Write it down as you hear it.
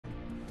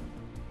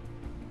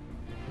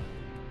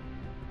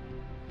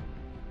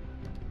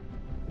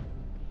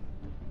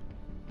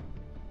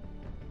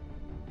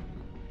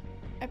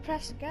I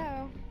pressed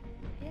go.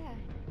 Yeah.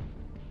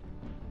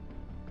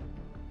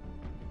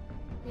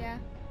 Yeah.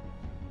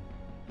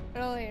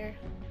 Earlier.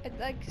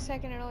 Like a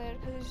second earlier,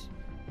 because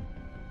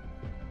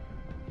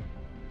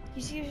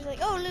he's usually like,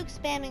 oh, Luke's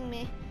spamming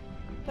me.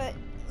 But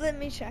let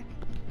me check.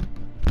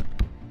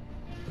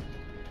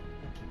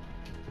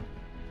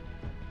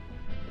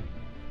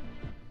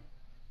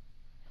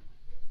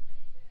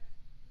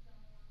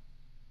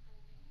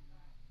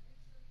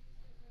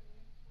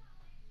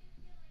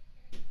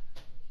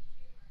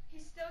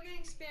 He's still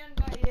getting spammed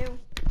by you.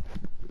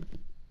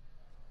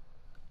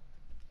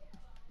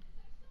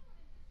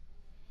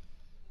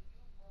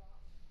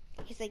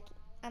 He's like,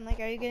 I'm like,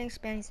 are you getting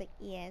spammed? He's like,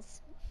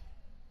 yes.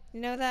 You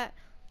know that?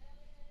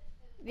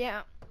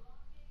 Yeah.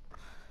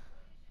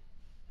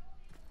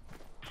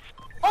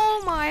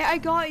 Oh my, I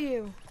got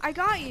you. I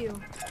got you.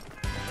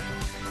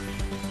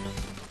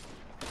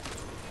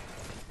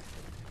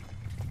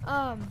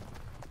 I'm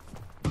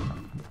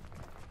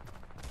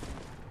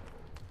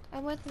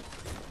with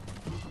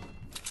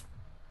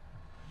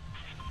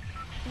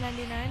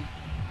 99.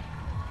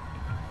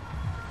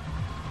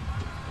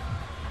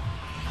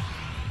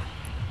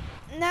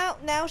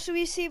 Now should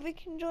we see if we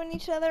can join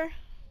each other?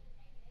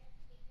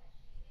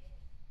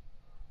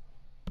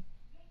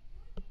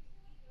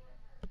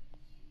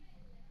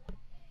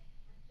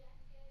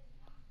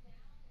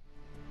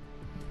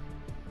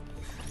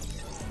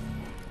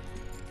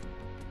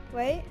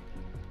 Wait.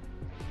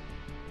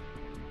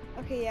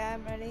 Okay, yeah,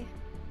 I'm ready.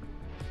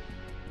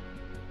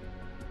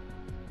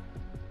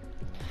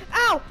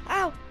 Ow!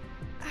 Ow!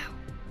 Ow!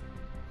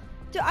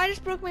 Dude, I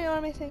just broke my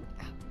arm, I think.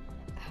 Ow!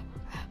 Ow!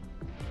 Ow!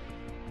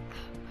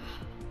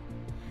 Ow!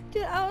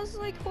 Dude, I was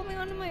like holding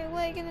onto my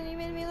leg and then you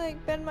made me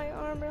like bend my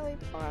arm really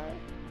far.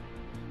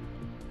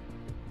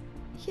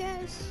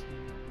 Yes.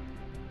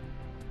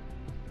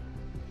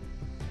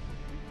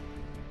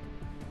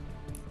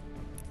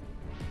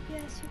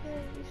 Yes, you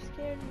did. You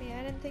scared me.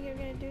 I didn't think you were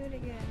gonna do it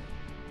again.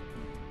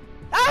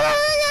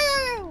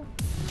 Oh!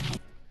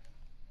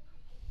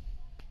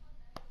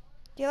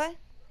 Do you like?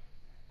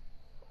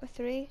 A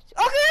 3?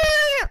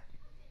 Okay!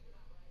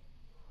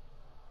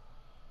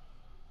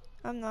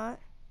 I'm not.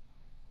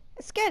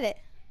 Let's get it.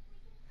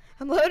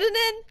 I'm loading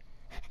in.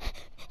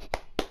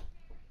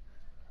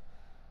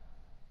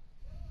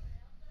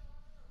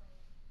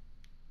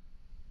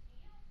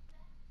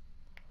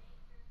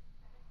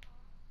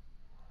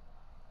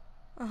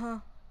 Uh-huh.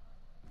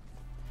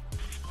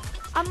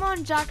 I'm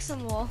on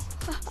Jackson Wall.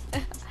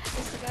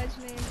 What's the guy's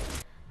name?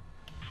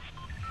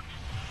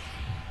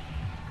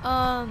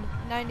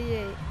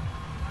 98.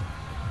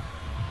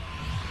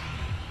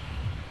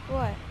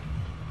 What?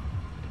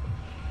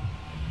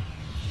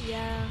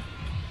 Yeah.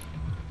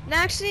 And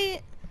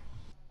actually,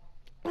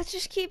 let's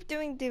just keep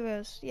doing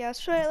duos. Yeah, let's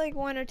try it like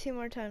 1 or 2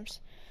 more times.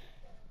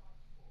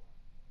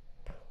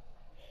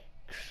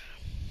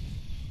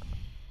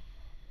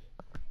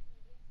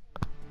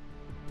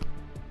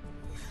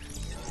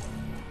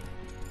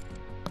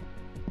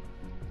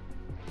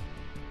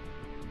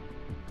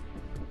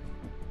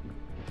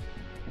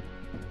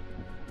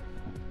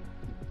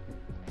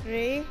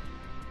 Three,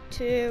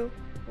 2,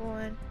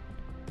 1.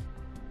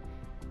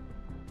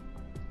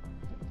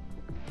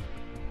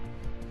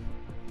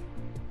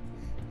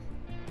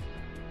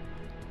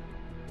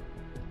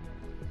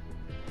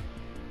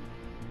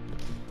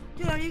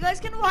 Dude, are you guys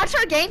gonna watch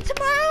our game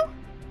tomorrow?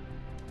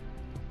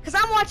 Cause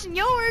I'm watching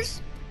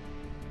yours.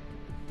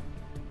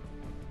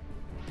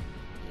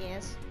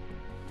 Yes.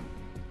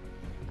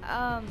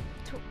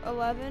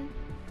 11.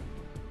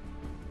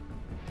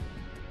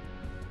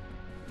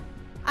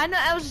 I know,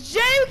 I was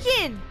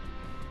joking.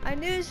 No,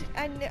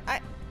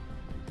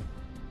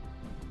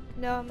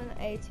 I'm in the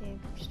A team,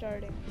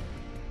 starting.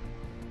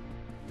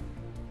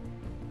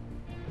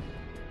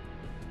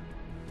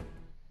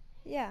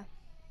 Yeah.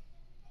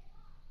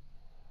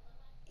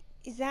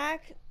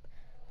 Zach,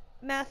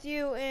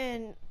 Matthew,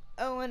 and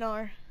Owen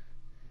are.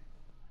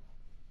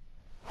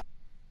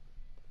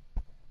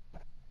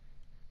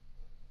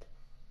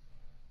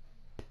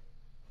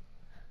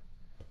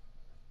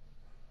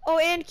 Oh,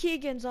 and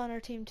Keegan's on our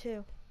team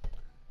too.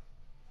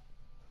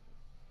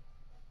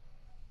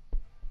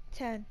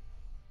 10.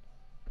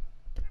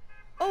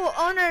 Oh,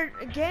 on our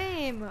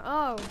game.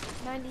 Oh,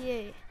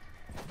 98.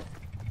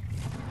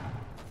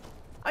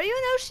 Are you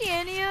in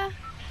Oceania?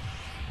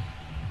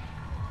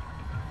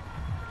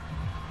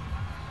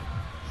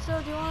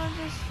 So do you want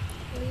to just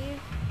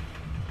leave?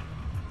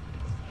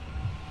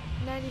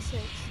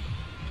 96.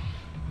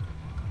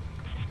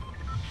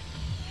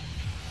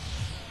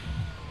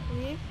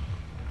 Leave?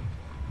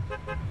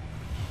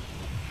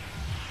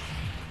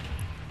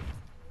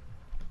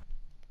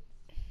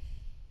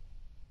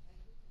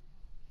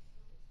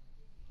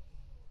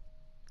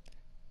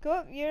 Go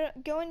up,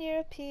 go in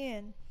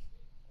European.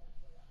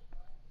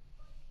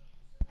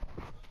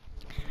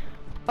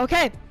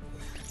 Okay.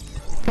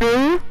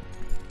 3,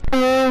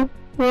 2,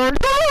 1.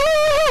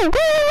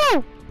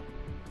 Go!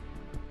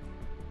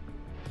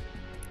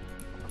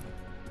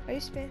 Are you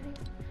spamming?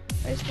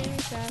 Are you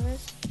spamming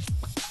Travis?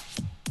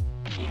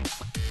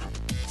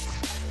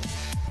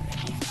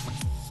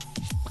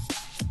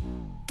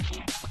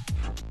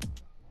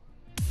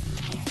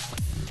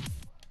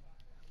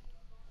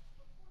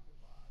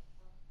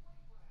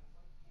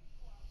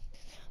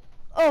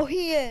 Oh,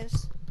 he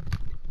is.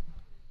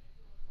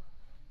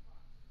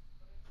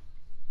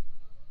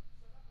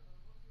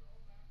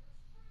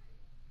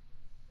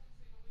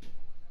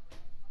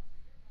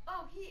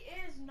 Oh, he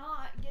is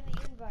not getting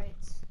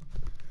invites.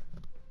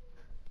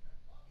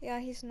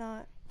 Yeah, he's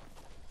not.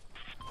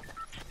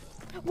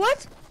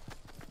 What?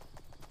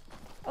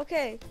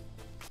 Okay.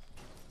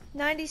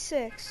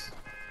 96.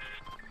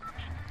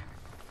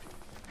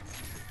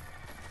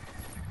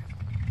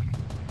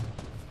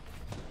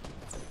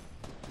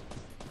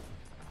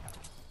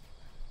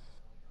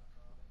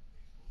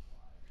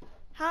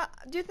 How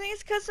do you think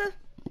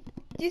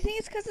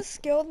it's because of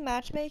skilled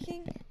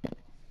matchmaking?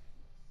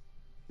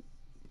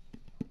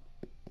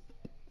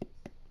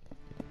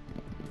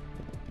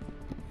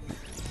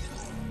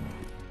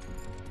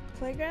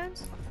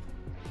 Playgrounds?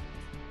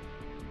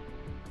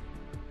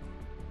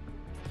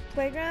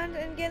 Playground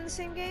and get in the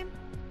same game?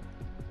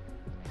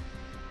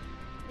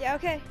 Yeah,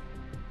 okay.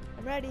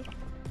 I'm ready.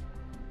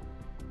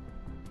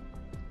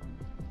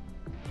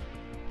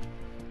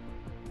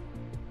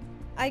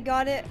 I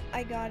got it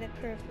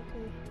perfectly.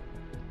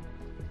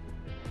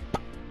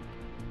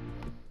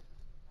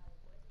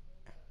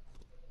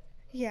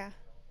 Yeah.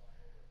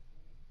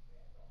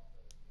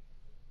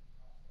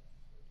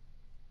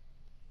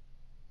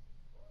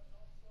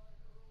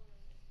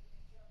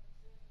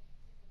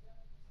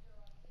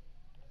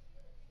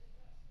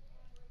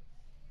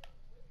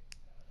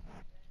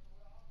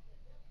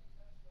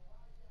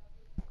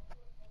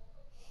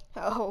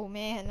 Oh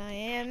man, I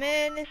am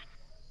in.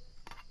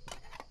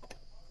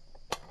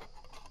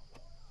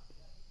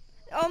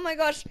 Oh my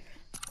gosh.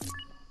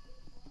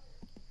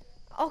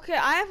 Okay,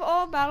 I have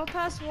all battle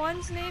pass.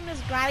 One's name is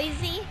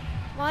Gryzy,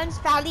 one's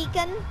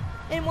Falcon,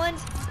 and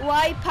one's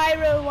Y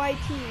Pyro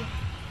YT.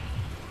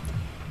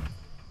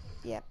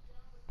 Yep.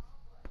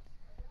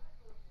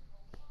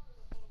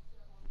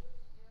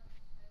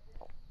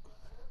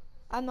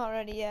 I'm not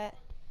ready yet.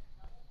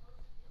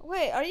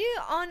 Wait, are you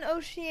on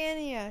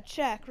Oceania?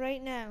 Check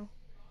right now.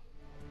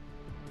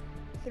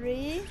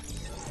 3,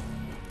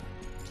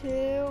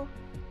 2,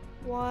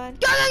 1.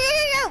 Go, go,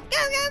 go, go,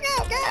 go,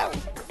 go, go, go!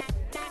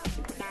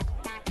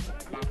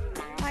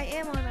 I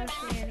am on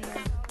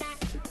Oceania.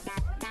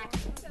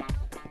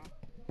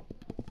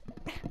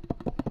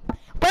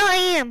 Well, I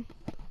am.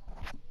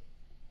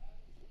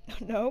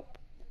 Nope.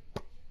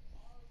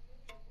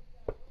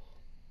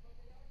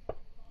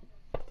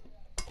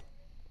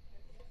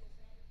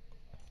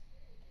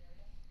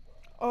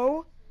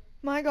 Oh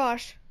my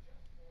gosh.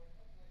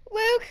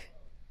 Luke,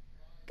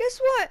 guess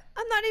what?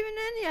 I'm not even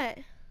in yet.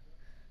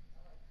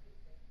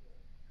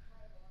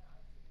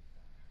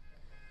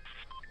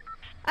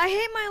 I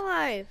hate my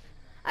life.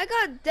 I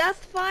got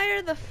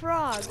Deathfire the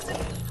Frog.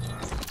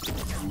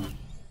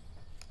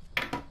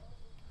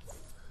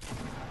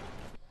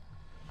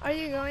 Are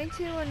you going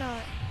to or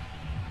not?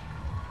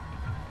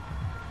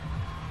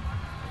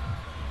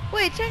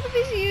 Wait, check if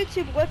he's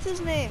on YouTube. What's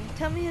his name?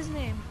 Tell me his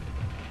name.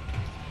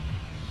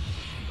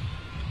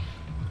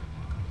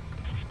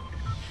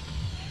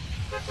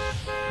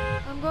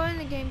 I'm going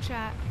to game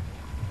chat.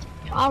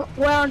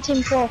 We're on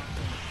team 4.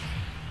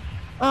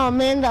 Oh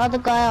man, the other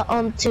guy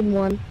on team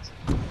 1.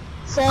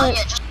 So oh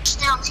yeah, just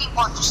stay on team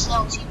 1, just stay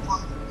on team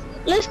 1.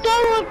 let's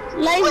go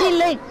with Lazy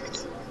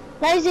Links.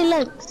 Lazy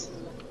Links.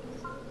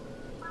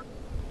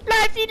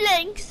 Lazy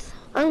Links.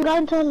 I'm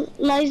going to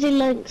Lazy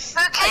Links.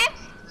 Okay.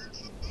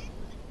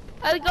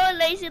 Are we going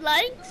Lazy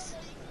Links?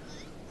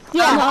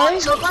 Yeah,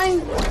 so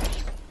I'm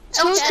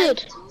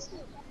tilted.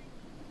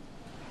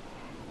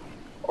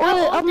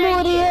 Wait, I'm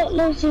already at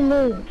Lazy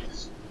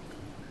Links.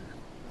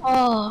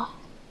 Oh,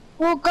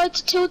 we'll go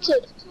to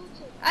tilted.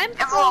 I'm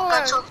Everyone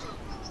go 4.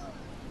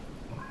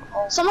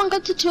 to... Someone go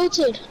to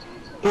tilted.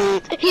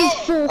 He's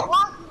 4.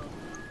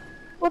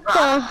 What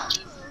the?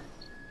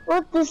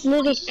 What this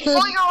little kid?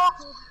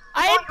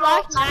 I have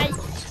Black Knight.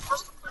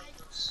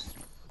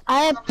 I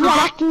have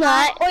Black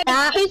Knight. Wait,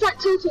 who's at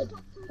tilted?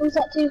 Who's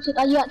at tilted?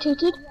 Are you at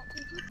tilted?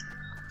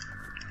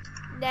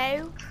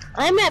 No.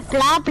 I'm at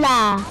blah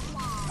blah.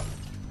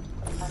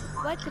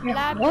 What's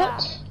blah blah?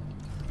 What?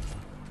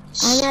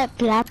 I'm at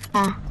blah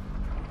blah.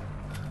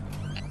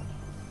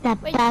 Blah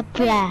Wait, blah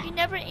blah. wait, you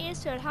never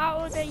answered. How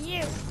old are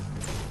you?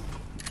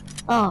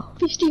 Oh,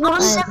 51.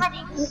 I'm 70.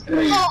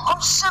 Oh,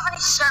 I'm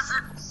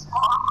 77.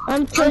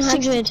 I'm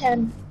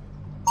 200.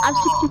 I'm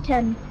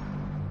 6010.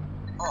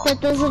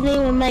 That doesn't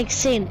even make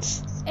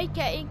sense.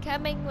 Okay,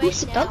 incoming right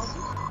Yes, it now. does.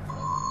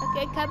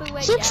 Okay, coming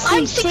right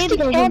 6010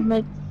 doesn't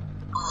make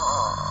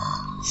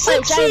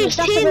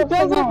 6010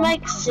 doesn't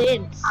make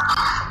sense.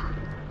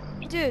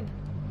 now. Dude,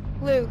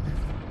 Luke.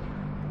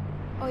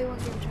 Oh, you want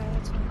to give it a try?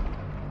 That's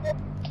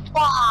fine.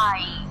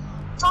 Why?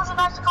 Told you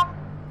guys to come.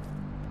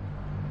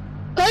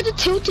 Go to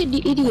tilted,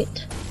 you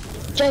idiot.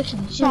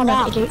 Joking, you're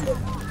not an idiot.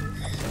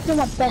 You're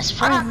my best I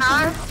friend. don't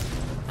know.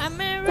 I'm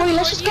gonna Wait,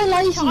 let's just go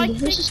report you lazy. for Let's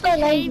toxic just go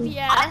lazy.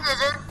 behavior. I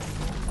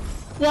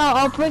didn't. Yeah,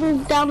 I'll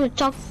bring down the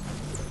top.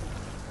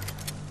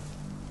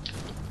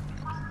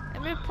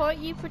 I'm gonna report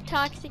you for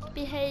toxic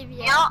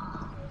behavior. Yeah.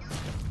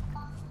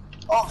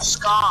 Oh,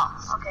 Scar.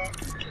 Okay.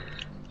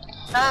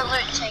 No,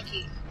 Luke, take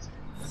you.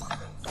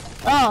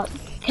 Oh,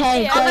 okay,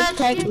 Hey, guys,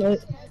 take loot.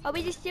 Are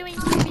we just doing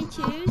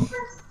 2v2s?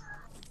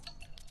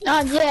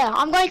 Yeah,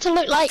 I'm going to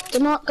loot lake. Do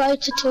not go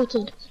to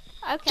tilted.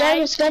 Okay.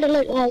 James, go to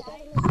loot lake.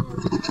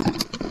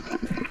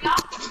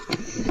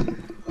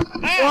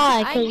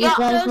 Why? I Because you get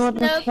guys those want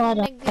to notes fight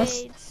in the us.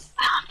 grades.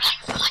 I'm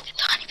playing for like a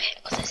tiny bit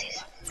because this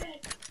is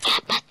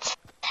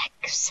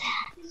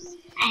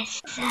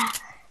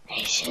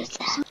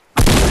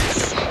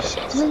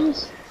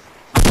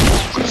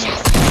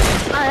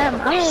I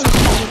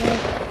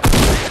am.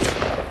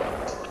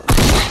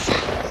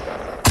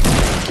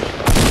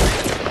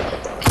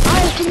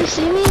 Hi, can you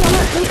see me? I'm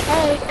at the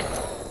lake.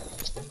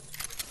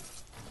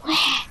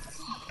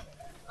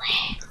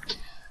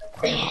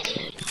 Where?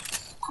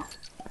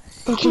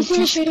 Can you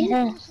hear shooting?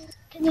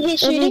 Can you hear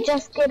shooting? Did you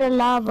just get a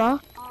lava?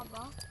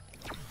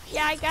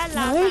 Yeah, I got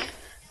llama.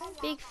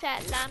 Big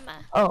fat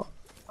llama. Oh.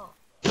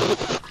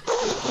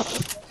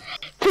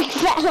 Big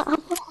fat llama.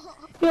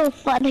 You're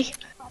funny.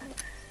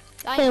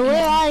 Hey,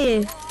 where are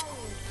you?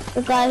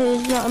 The guy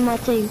who's not on my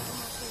team.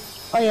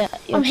 Oh yeah,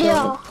 I'm here.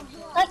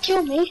 Don't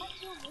kill me.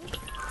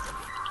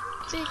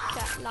 Big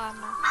fat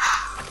llama.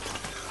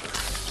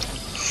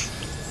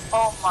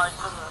 Oh my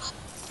goodness.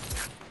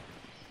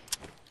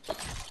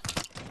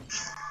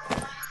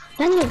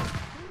 Daniel,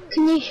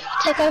 can you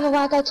take over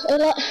while I go to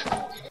the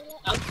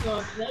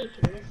toilet?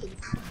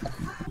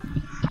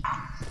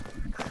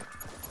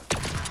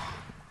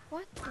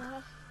 What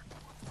the?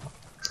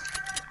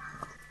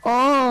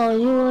 Oh,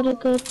 you want to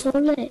go to the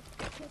toilet?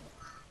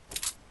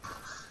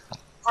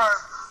 Bro,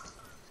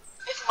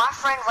 if my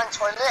friend went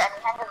toilet and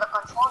he handed the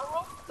control to me,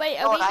 Wait,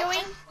 know what I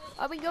think?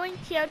 are we going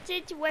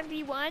tilted to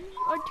 1v1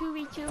 or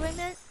 2v2 in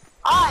it?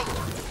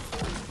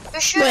 you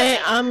should. Wait,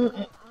 I'm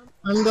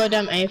good.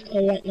 I'm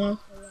AFK right now.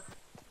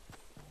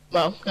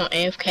 Well, not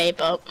AFK,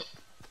 but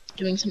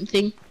doing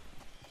something.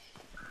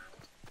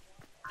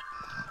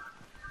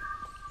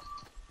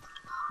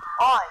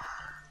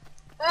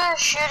 Who's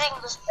shooting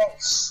this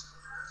base?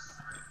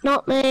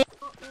 Not me.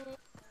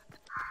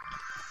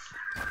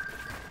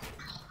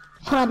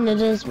 Pardon,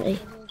 it is me.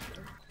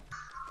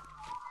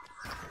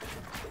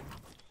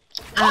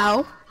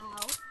 Ow.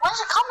 Where's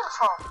it coming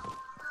from?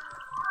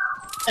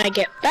 I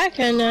get back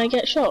and I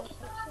get shot.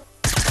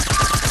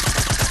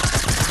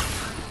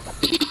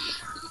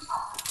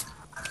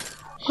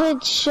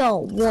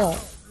 Headshot what?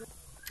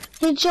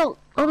 Headshot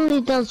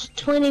only does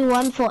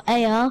 21 for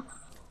AR.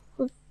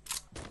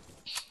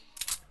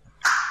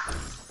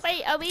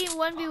 Wait, are we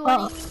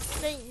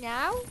 1v1 right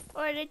now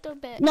or a little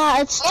bit? No,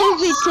 it's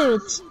 2v2.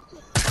 It's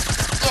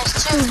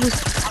Yes, two.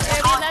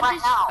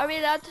 Are we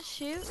allowed to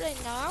shoot right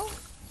now?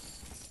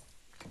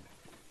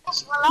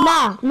 Yes, we're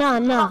allowed.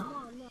 No.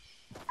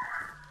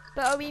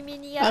 But are we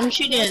meeting up? I'm at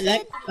shooting at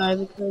that tilted? guy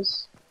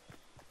because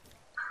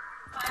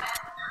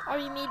Are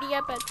we meeting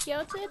up at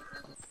tilted?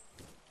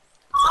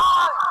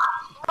 No,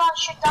 you gotta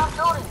shoot down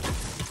building.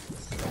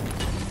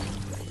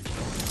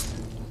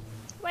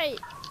 Wait,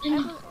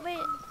 wait.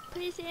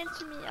 Please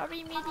answer me. Are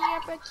we meeting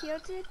up at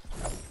tilted?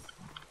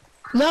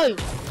 no.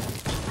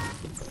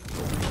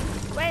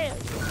 Where?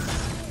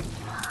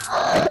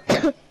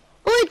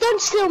 Oi,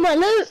 don't steal my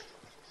loot!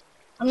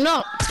 I'm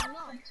not.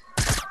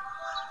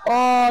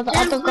 Oh, the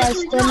other guy's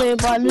stealing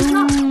my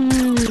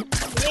loot!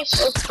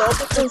 Yes, stop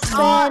it. It's a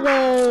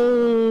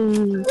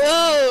shadow!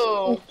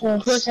 Whoa. It's a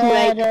Cross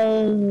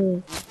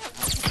shadow!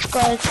 This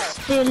guy's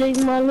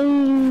stealing my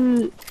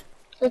loot!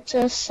 It's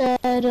a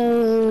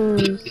shadow!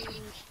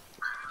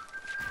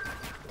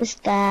 This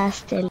guy's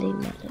stealing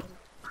my loot.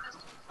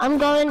 I'm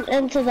going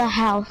into the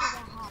house.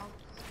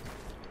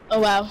 Oh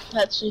wow,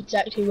 that's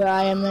exactly where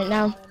I am right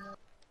now.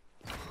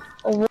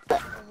 Oh, what?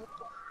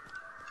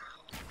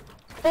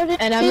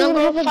 And I'm not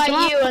gonna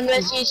fight you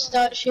unless you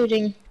start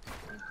shooting.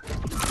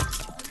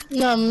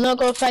 No, I'm not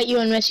gonna fight you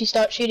unless you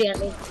start shooting at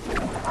me.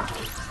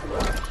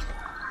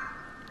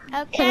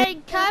 Okay,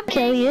 coming.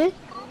 Kill you?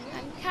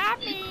 I'm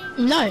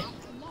coming. No.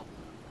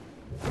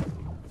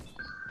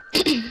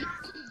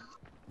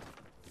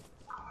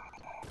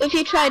 If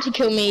you try to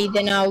kill me,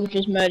 then I'll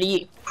just murder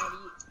you.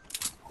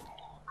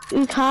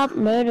 You can't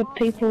murder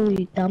people,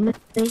 you dummy.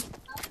 Kill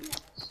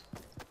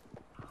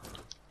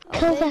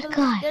that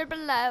guy. They're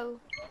below.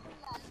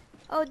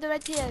 Oh, they're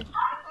right here.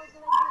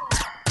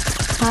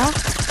 Huh?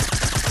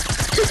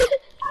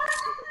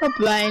 How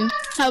blind,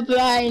 how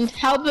blind,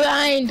 how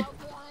blind!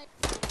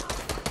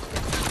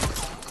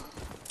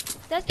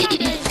 That's not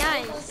very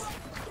nice.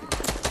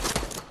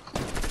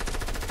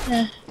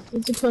 Yeah,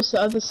 it's across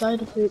the other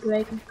side of the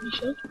lake, I'm pretty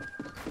sure.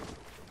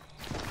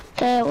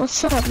 Okay,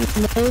 what's up,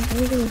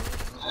 baby?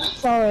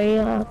 Sorry,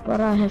 but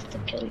I have to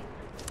kill you.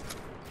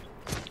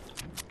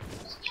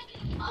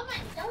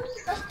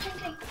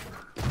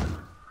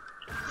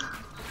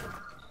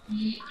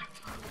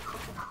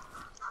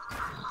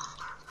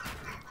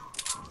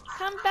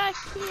 Come back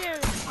here.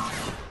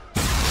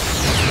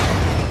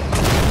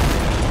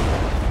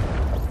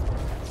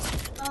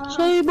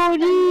 Say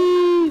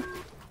buddy!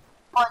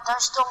 Oh,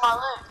 don't steal my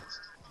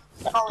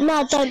loot. Oh,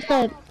 No,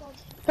 don't.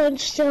 Don't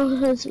steal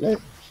his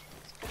loot.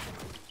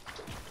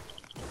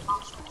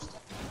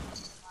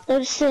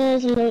 Don't say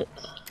as a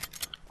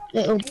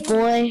little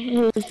boy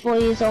who's 4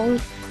 years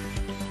old.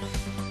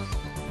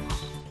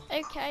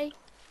 Okay.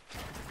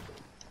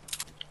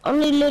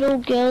 Only little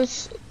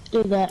girls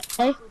do that,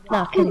 eh?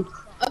 Nah, kidding.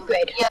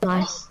 Upgrade. Yeah.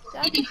 Nice.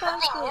 That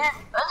sounds cool.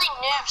 Only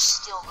noobs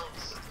steal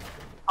loot.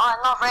 I'm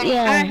not ready.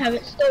 Yeah. I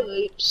haven't still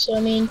loops, so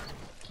I mean,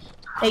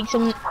 make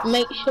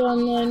sure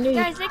I'm the new.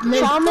 Guys, look at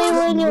Tell this me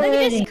cool, when you're look at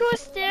ready. this cool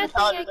stair thing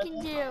I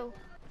can do.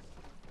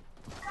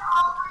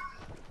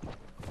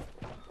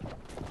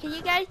 Can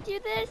you guys do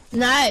this?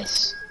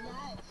 Nice.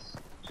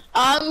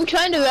 I'm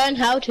trying to learn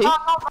how to. I'm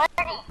not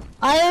ready.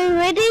 Are you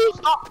ready?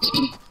 Stop.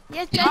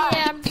 Yes, I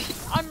am.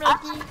 I'm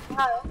ready.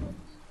 No.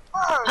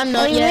 I'm Are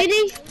not you yet.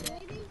 ready?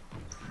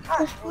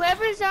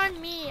 Whoever's on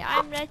me,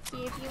 I'm ready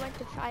if you want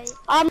to fight.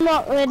 I'm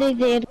not ready,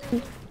 dude.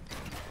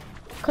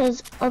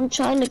 Cause I'm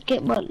trying to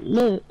get my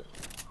loot.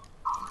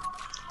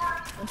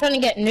 I'm trying to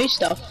get new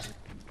stuff.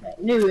 Like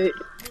new loot.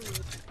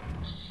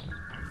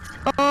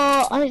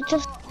 Oh, I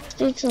just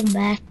did some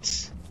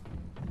mats.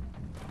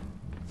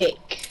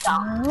 Ick.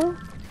 Oh.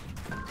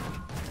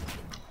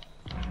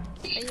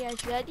 Are you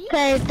guys ready?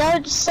 Okay,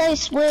 don't say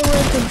swear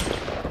words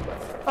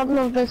if someone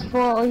of us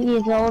 4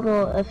 years old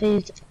or if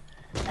he's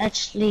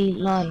actually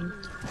lying.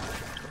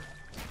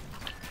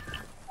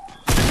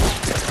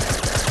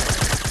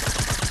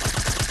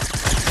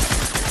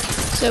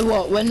 So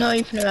what? We're not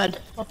even allowed to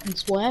fucking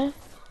swear?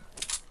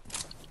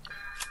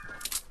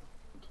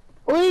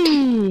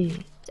 Ooh,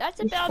 That's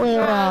a bad swear.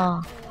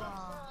 word.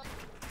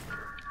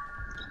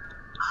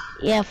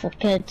 Yeah, for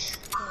kids.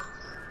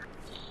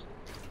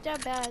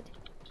 That bad.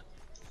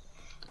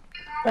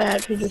 I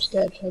actually just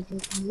got charging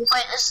from this.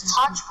 Wait, is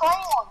Touch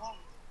playing or me?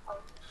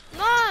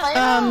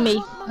 No! Me.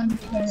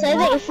 Say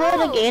that before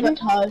No. again.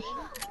 Taj.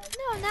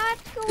 No, now I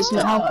have to go It's on.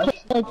 not How Taj.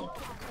 kid. No,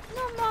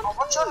 Mom, Oh,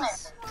 what's your name?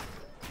 please.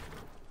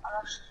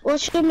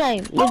 What's your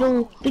name?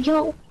 Little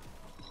Bijo?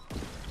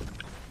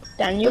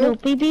 Daniel. Little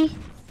BB?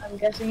 I'm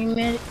guessing you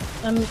mean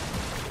I'm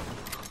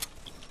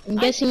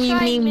guessing you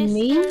trying, mean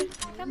me? mister.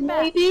 Come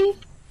back. Maybe?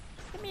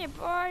 Come here,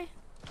 boy.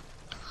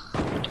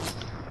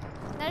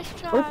 Nice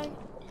try. You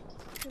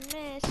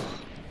missed.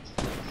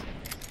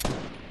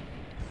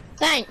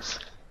 Thanks.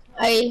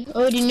 I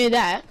already knew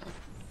that.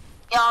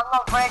 Yeah, I'm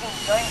not ready.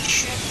 Don't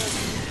shoot me.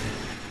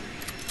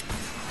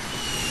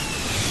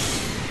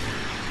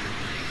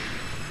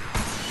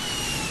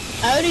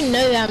 I already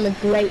know that I'm a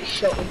great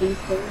shot with these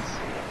things.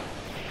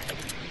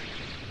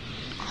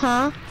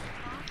 Huh?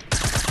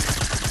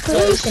 Yeah,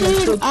 Who's he's gonna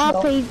shooting shoot now.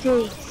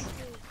 RPGs?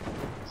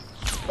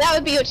 That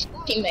would be your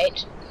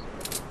teammate.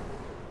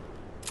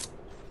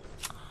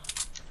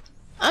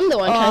 I'm the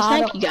one Oh, trying to I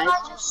snipe don't- you guys. I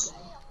just say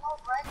I'm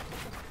not ready.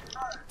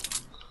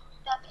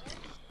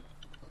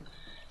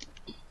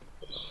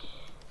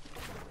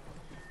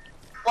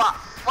 What?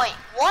 Wait,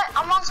 what?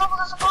 I'm on top of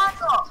the supply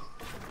drop.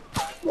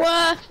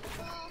 What?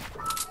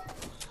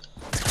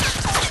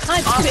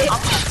 Hi, bitch.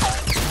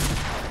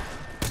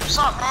 What's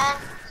up, man?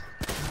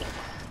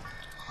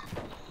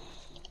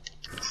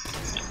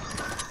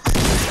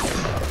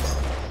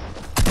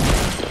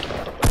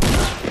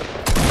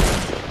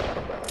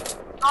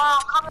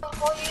 I'm coming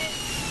for you.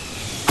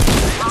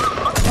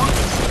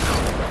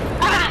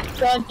 Ah,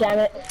 God damn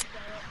it.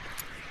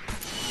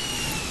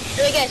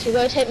 I guess we're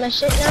gonna take my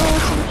shit now or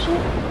some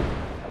shit.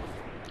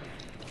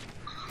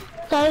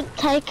 Don't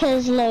take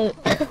his loot.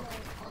 Or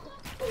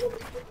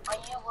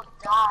you will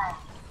die.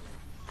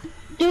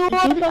 Do you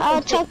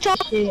want chop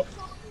chop? Shit.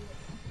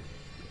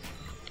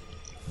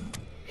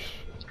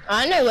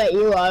 I know where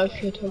you are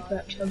if you talk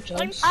about chub I'm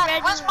jobs.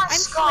 sweating. where's my I'm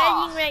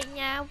scarf? sweating right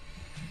now.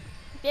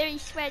 Very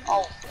sweaty.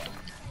 Oh.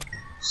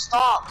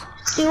 Stop.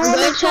 Do you I'm want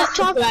going to to chop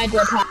chop? ride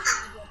your pack.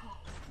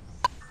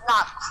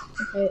 Not,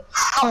 Okay.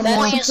 Oh, not 4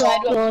 no. years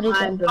old. Already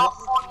Time, bro. Not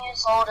 4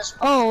 years old as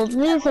Oh,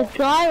 there's a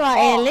guy right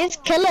here. Let's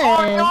kill him.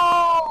 Oh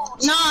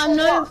no! No, I'm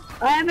not.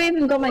 I haven't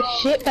even got my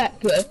shit back,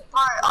 bro. Bro,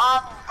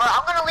 I'm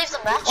gonna leave the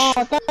match. Oh,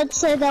 don't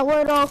say that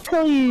word. I'll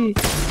kill you.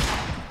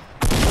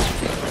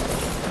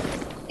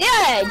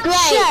 Yeah, great.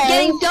 Shit.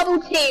 Getting double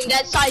teamed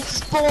as I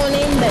spawn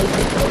in,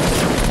 basically.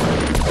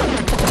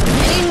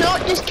 And you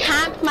not just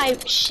camp my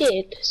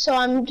shit, so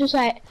I'm just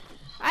like,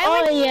 I oh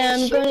wasn't yeah,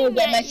 even I'm gonna shooting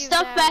get at my you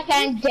stuff guys. back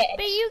and dead.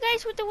 But you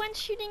guys were the ones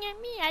shooting at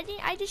me.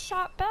 I just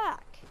shot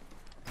back.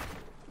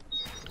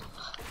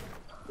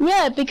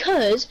 Yeah,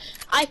 because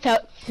I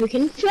felt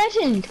freaking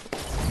threatened.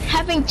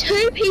 Having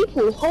 2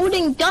 people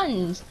holding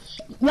guns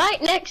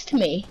right next to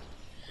me.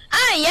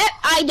 Ah, yep,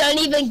 I don't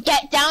even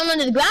get down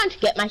onto the ground to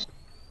get my.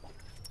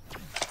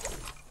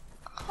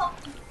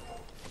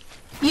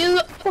 You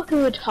fucking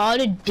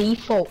retarded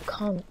default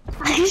cunt.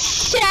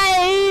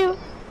 Shame.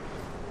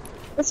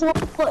 That's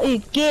what you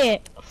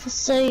get for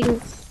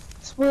saying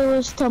swear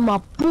words to my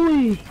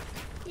boy.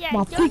 Yeah,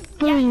 My don't, big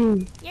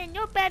boy. yeah,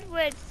 no bad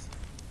words.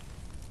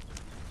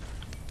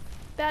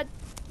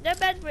 No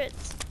bad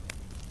words.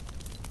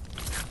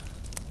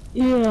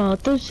 Yeah,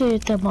 don't say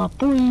it to my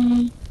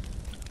boy.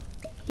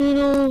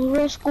 Little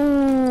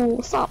rascal,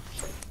 what's up?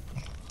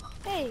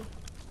 Hey,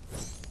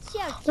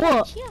 chill,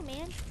 What? chill,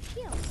 man,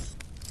 chill.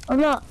 I'm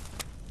not.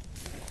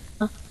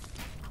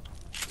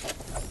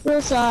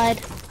 Your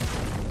side.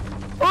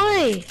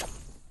 Oi!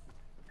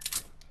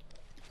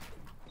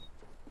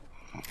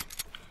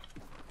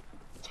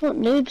 That's what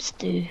noobs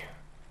do.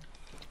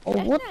 Oh,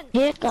 That's what not- the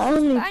heck?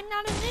 I'm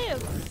not a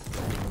noob.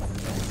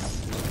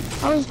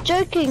 I was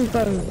joking,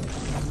 bro.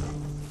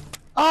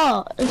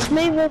 Oh, it's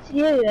me with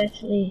you,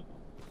 actually.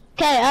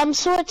 Okay,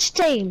 switch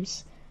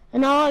teams.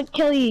 And I won't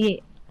kill you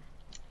yet.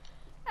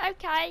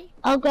 Okay.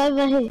 I'll go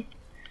over here.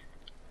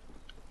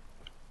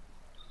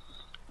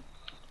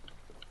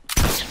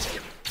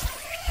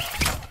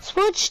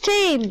 Switch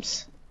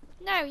teams.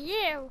 No,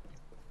 you.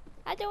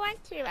 I don't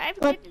want to. I have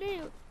good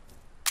loot.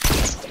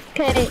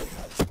 Okay.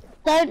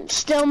 Don't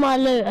steal my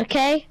loot,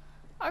 okay?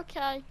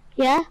 Okay.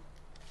 Yeah?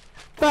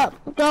 But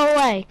go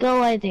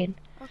away then.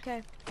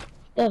 Okay.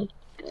 Go.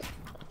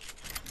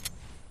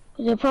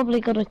 You're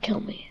probably gonna kill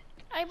me.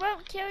 I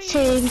won't kill you.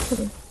 Team.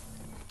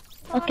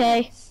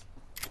 Okay. Promise.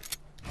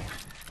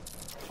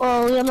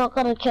 Well, you're not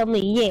gonna kill me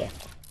yet.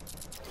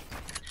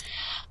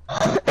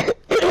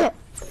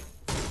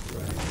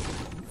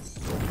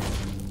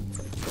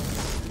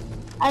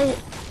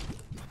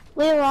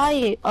 Where are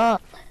you? Oh,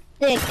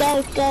 there,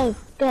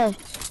 go.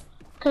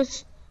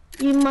 Cause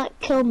you might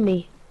kill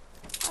me.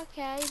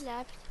 Okay, I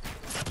left.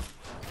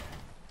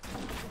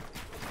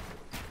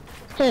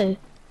 Who?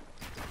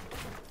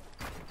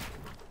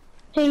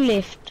 Who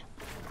left?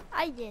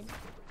 I did.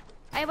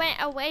 I went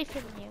away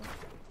from you.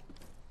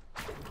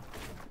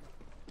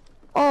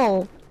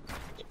 Oh,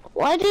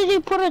 why did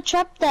you put a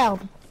trap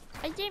down?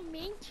 I didn't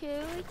mean to.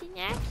 It's an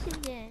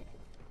accident.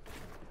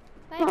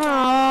 My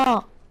bad.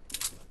 Oh,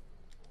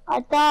 I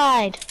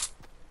died.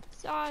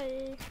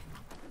 Sorry.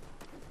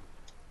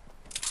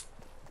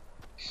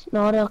 It's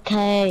not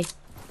okay.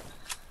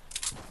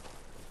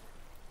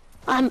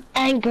 I'm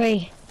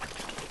angry.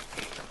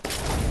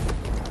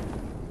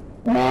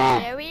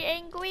 Very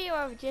angry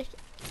or just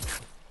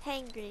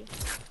hangry?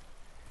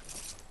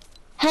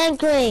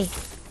 Hungry.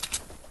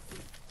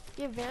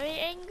 You're very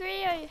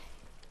angry or...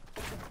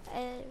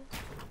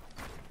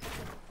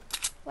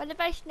 what if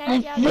I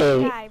snipe you out of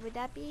the sky? Would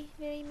that be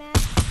very mad?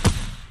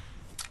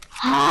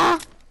 Huh?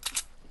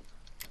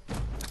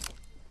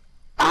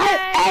 I'm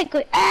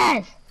angry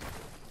as.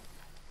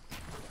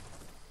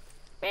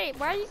 Wait,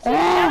 why are you keep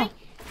going?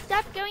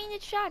 Stop going to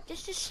the trap.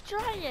 Just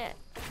destroy it.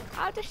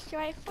 I'll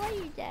destroy it for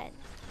you then.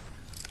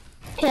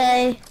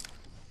 Okay.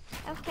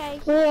 Okay.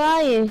 Where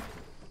are you?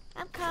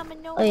 I'm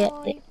coming, no Oh, yeah.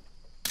 worry.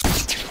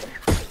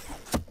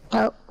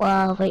 Don't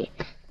worry.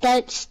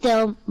 Don't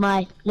steal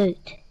my loot.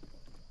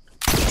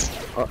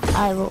 Or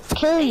I will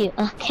kill you,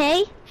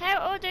 okay?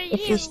 How old are If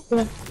you? you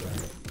steal...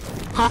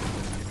 Huh?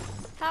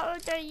 How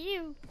old are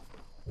you?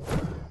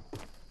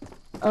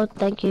 Oh,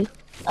 thank you.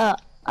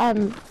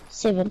 I'm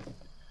 7.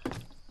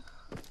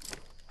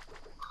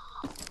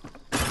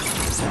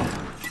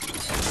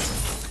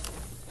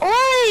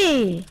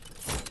 Oi!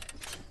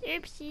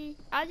 Oopsie.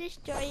 I'll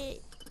destroy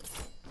it.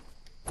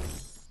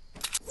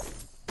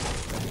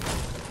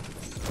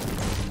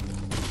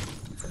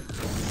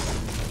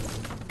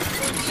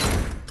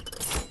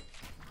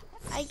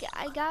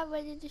 I got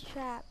rid of the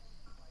trap.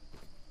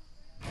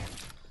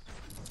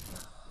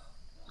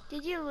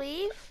 Did you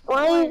leave?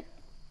 Why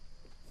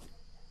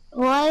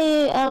are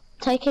you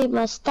taking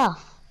my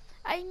stuff?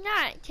 I'm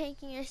not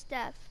taking your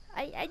stuff.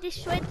 I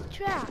destroyed the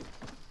trap.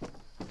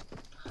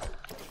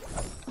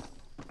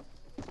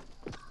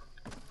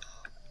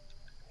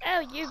 Oh,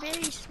 you're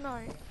very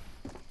smart.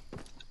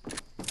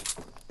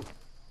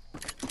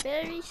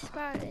 Very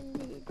smart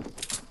indeed.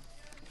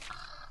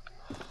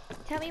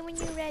 Tell me when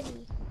you're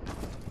ready.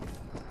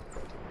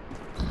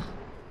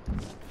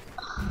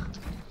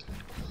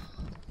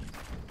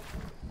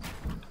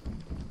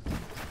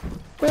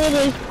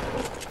 Ready?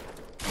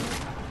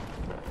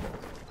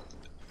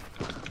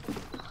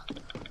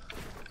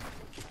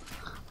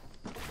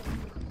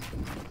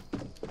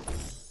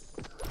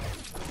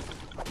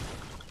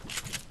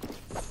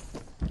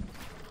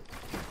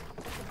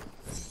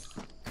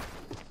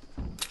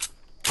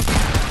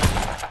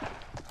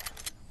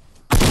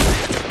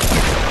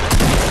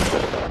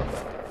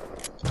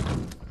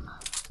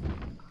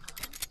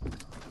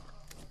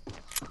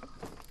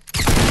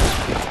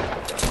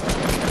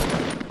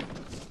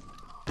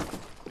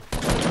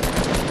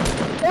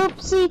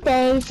 Oopsie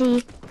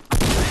daisy.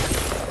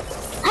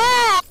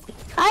 Hey!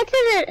 I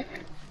didn't.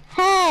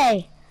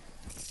 Hey!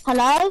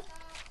 Hello?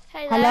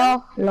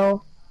 Hello?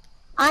 Hello?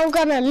 I'm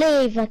gonna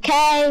leave,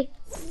 okay?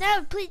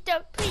 No, please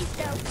don't. Please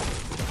don't.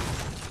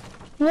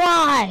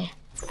 Why?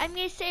 I'm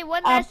gonna say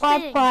one last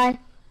thing. Bye.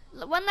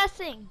 One last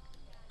thing.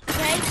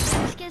 Okay? I'm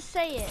just gonna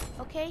say it.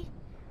 Okay?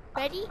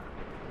 Ready?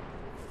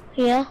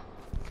 Yeah?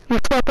 You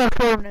suck at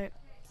Fortnite.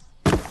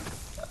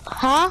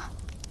 Huh?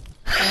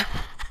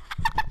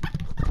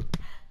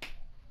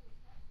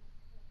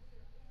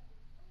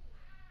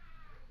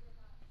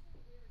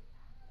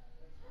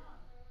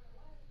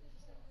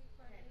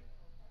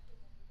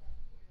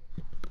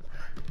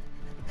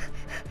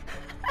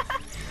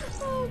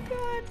 Oh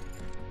god.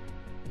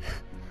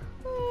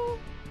 Oh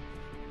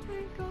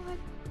my god.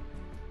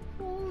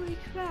 Holy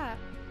crap.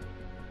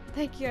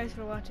 Thank you guys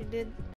for watching, dude.